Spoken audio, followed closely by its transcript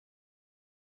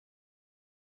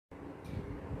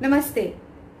Namaste.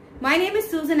 My name is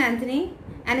Susan Antony,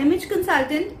 an image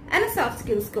consultant and a soft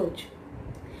skills coach.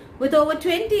 With over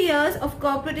 20 years of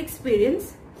corporate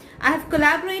experience, I have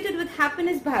collaborated with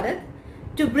Happiness Bharat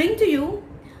to bring to you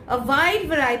a wide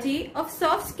variety of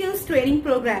soft skills training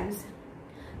programs.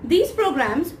 These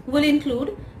programs will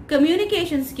include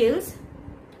communication skills,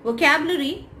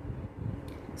 vocabulary,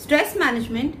 stress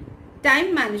management,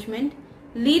 time management,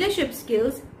 leadership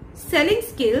skills, selling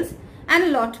skills, and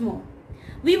a lot more.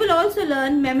 We will also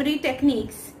learn memory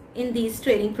techniques in these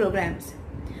training programs.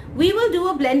 We will do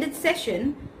a blended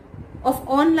session of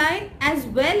online as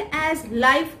well as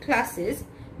live classes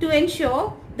to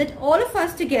ensure that all of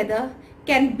us together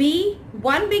can be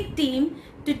one big team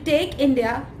to take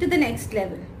India to the next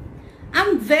level.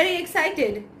 I'm very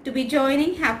excited to be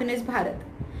joining Happiness Bharat.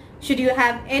 Should you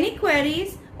have any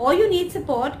queries or you need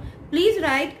support, please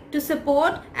write to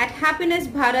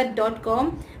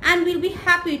support@happinessbharat.com and we'll be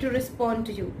happy to respond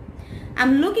to you.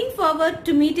 I'm looking forward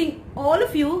to meeting all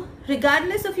of you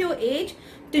regardless of your age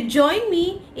to join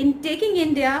me in taking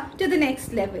India to the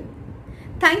next level.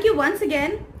 Thank you once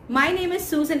again. My name is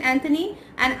Susan Antony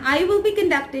and I will be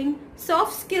conducting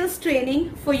soft skills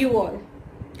training for you all.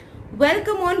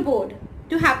 Welcome on board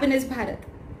to Happiness Bharat.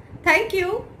 Thank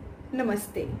you.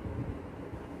 Namaste.